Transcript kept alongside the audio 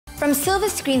From silver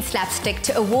screen slapstick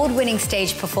to award-winning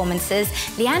stage performances,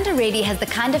 Leeanda Reddy has the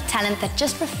kind of talent that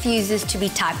just refuses to be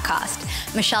typecast.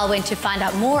 Mishal went to find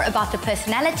out more about the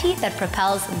personality that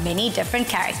propels many different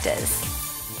characters.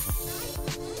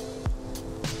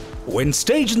 When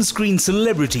stage and screen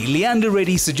celebrity Leeanda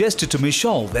Reddy suggested to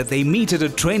Mishal that they meet at a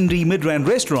trendy Midrand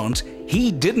restaurant,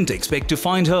 he didn't expect to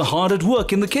find her hard at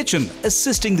work in the kitchen,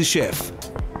 assisting the chef.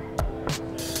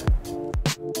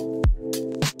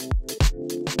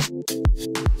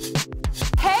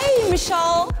 Hey,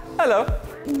 Mishal. Hello.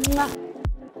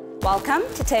 Welcome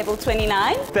to table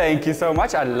 29. Thank you so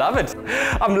much. I love it.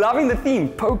 I'm loving the theme.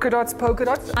 Polka dots, polka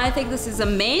dots. I think this is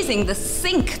amazing, the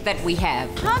sync that we have.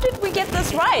 How did we get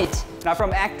this right? Now,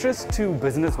 from actress to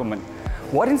businesswoman,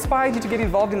 what inspired you to get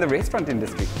involved in the restaurant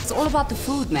industry? It's all about the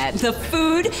food, man. The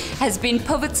food has been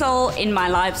pivotal in my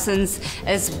life since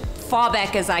as far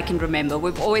back as I can remember.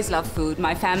 We've always loved food.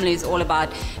 My family is all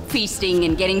about feasting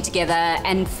and getting together,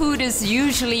 and food is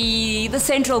usually the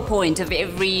central point of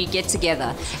every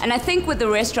get-together. And I think with the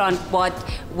restaurant, what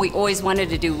we always wanted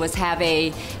to do was have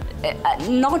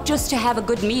not just to have a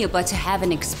good meal, but to have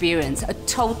an experience, a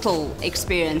total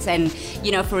experience, and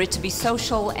for it to be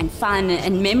social and fun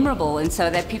and memorable, and so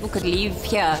that people could leave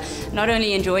here not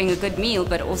only enjoying a good meal,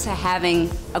 but also having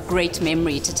a great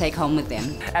memory to take home with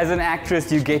them. As an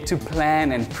actress, you get to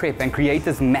plan and prep and create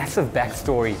this massive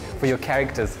backstory for your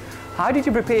characters. How did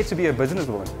you prepare to be a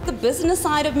businesswoman? The business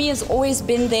side of me has always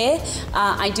been there.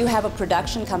 I do have a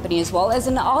production company as well. As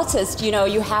an artist, you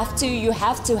have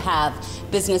to have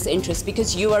business interests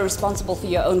because you are responsible for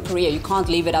your own career. You can't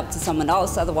leave it up to someone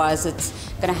else, otherwise it's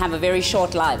going to have a very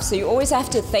short life. So you always have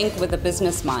to think with a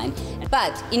business mind.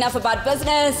 But enough about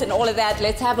business and all of that.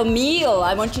 Let's have a meal.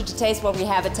 I want you to taste what we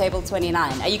have at table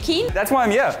 29. Are you keen? That's why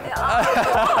I'm here.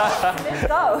 Let's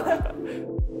go.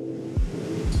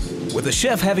 With the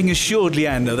chef having assured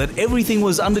Leeanda that everything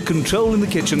was under control in the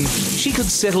kitchen, she could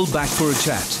settle back for a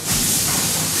chat.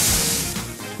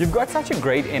 You've got such a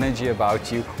great energy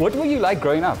about you. What were you like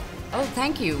growing up? Oh,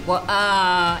 thank you. Well,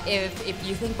 if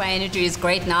you think my energy is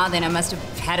great now, then I must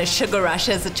have had a sugar rush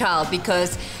as a child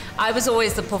because I was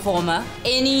always the performer.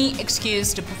 Any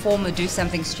excuse to perform or do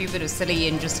something stupid or silly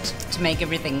and just to make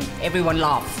everyone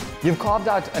laugh. You've carved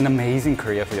out an amazing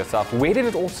career for yourself. Where did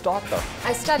it all start though?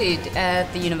 I studied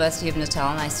at the University of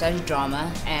Natal and I studied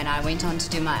drama, and I went on to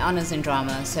do my honours in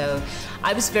drama. So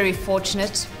I was very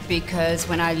fortunate because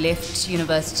when I left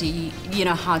university, you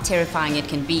know how terrifying it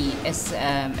can be as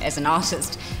an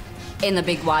artist in the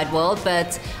big wide world,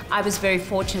 but I was very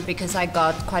fortunate because I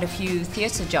got quite a few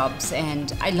theatre jobs,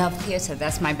 and I love theatre.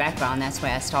 That's my background, that's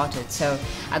where I started. So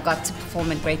I got to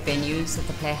perform at great venues, at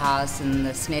the Playhouse and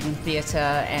the Snedden Theatre,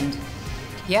 and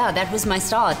yeah, that was my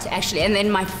start actually. And then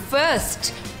my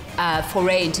first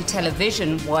foray into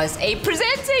television was a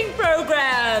presenting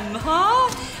program,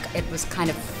 It was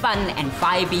kind of fun and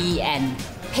vibey and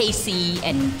pacey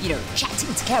and,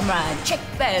 chatting to camera and check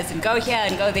this and go here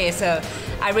and go there. So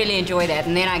I really enjoyed that.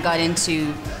 And then I got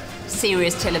into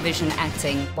serious television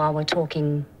acting. While we're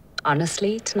talking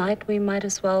honestly tonight, we might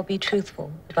as well be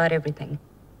truthful about everything.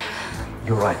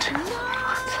 You're right.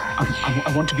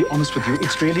 I want to be honest with you.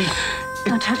 It's really...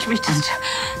 Don't touch me. Just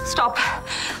stop.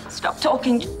 Stop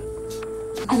talking.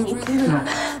 I need to. No.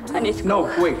 I need to go.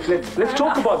 No, wait. Let's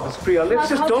talk about this, Priya. Let's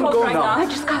just don't go right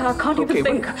now. I can't even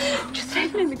think. Just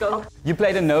let me go. You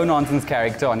played a no-nonsense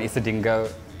character on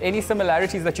Isadingo. Any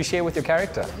similarities that you share with your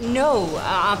character? No,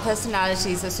 our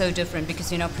personalities are so different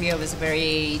because, Priya was a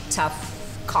very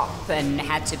tough cop and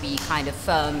had to be kind of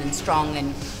firm and strong,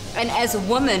 and as a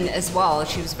woman as well,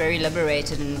 she was very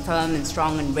liberated and firm and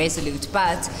strong and resolute.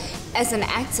 But as an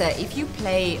actor, if you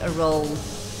play a role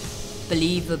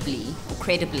believably or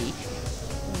credibly,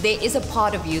 there is a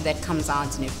part of you that comes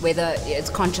out in it, whether it's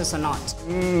conscious or not.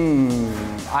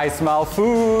 I smell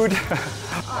food.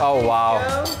 Oh,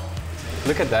 wow.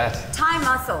 Look at that. Thai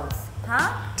mussels,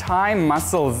 Thai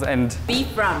mussels and...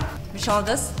 beef rump. Mishal,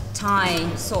 this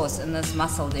Thai sauce in this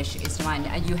mussel dish is mine.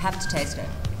 You have to taste it.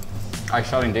 I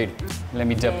shall indeed. Let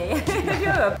me dip.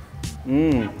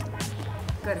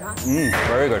 Good, huh?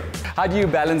 Very good. How do you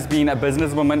balance being a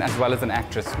businesswoman as well as an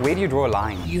actress? Where do you draw a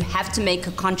line? You have to make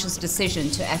a conscious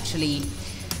decision to actually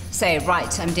say,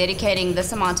 right, I'm dedicating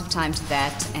this amount of time to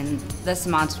that and this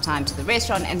amount of time to the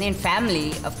restaurant, and then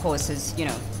family, of course, is,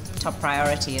 top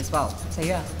priority as well. So,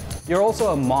 yeah. You're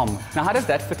also a mom. Now, how does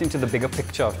that fit into the bigger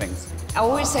picture of things? I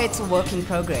always say it's a work in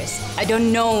progress. I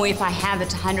don't know if I have it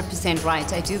 100%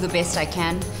 right. I do the best I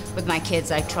can with my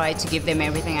kids. I try to give them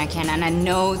everything I can, and I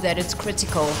know that it's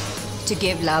critical to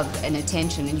give love and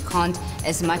attention, and you can't,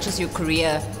 as much as your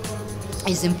career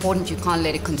is important, you can't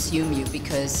let it consume you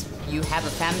because you have a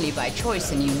family by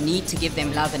choice and you need to give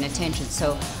them love and attention.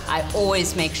 So I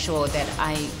always make sure that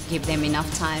I give them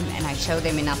enough time and I show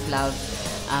them enough love.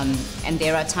 And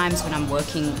there are times when I'm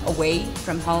working away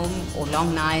from home or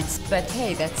long nights, but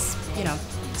hey, that's, you know,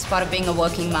 it's part of being a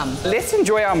working mum. Let's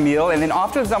enjoy our meal, and then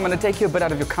afterwards I'm going to take you a bit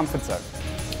out of your comfort zone.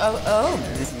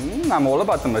 I'm all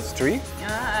about the mystery.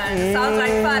 Sounds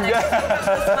like fun. I can see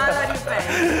the smile on your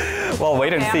face. Well,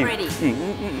 wait and see. I'm ready.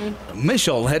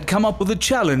 Mishal had come up with a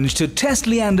challenge to test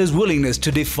Leanda's willingness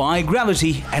to defy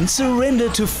gravity and surrender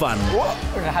to fun. Whoa.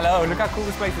 Hello, look how cool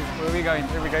this place is. Where are we going?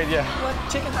 Here we go, yeah. What?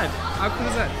 Check it out. How cool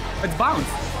is that? It's bounce.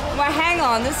 Well, hang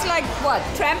on. This is like, what,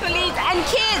 trampolines and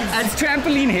kids? It's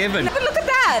trampoline heaven. But look at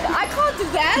that. I can't do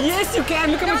that. Yes, you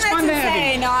can. Look how much fun they're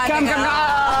having. No,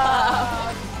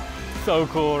 Come. So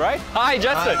cool, right? Hi,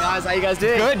 Justin. Hi guys, how you guys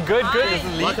doing? Good.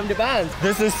 Welcome to Band.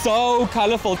 This is so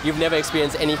colorful. You've never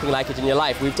experienced anything like it in your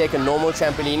life. We've taken normal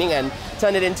trampolining and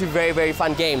turned it into very, very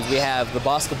fun games. We have the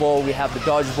basketball, we have the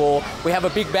dodgeball, we have a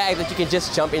big bag that you can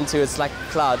just jump into. It's like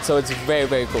a cloud, so it's very,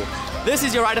 very cool. This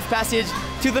is your rite of passage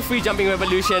to the free jumping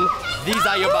revolution. These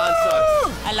are your Band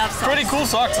socks. I love socks. Pretty cool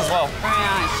socks as well.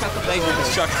 Very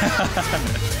nice. Shock.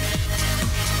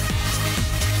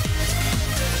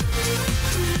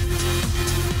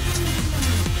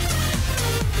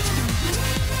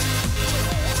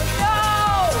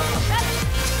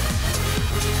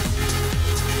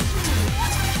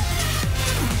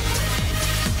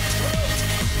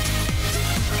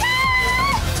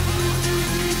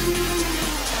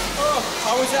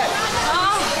 How was that?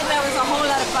 Oh, that was a whole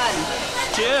lot of fun.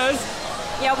 Cheers.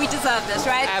 Yeah, we deserve this,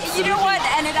 right? Absolutely. You know what?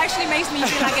 And it actually makes me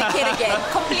feel like a kid again.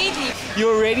 Completely.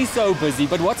 You're already so busy,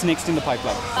 but what's next in the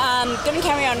pipeline? Gonna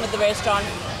carry on with the restaurant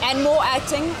and more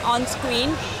acting on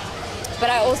screen. But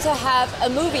I also have a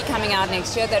movie coming out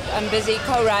next year that I'm busy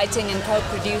co-writing and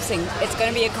co-producing. It's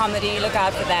going to be a comedy. Look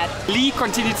out for that. Lee,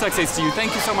 continued success to you.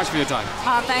 Thank you so much for your time.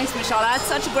 Oh, thanks, Mishal. I had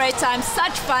such a great time.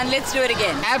 Such fun. Let's do it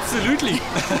again. Absolutely.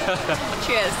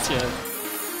 Cheers. Cheers.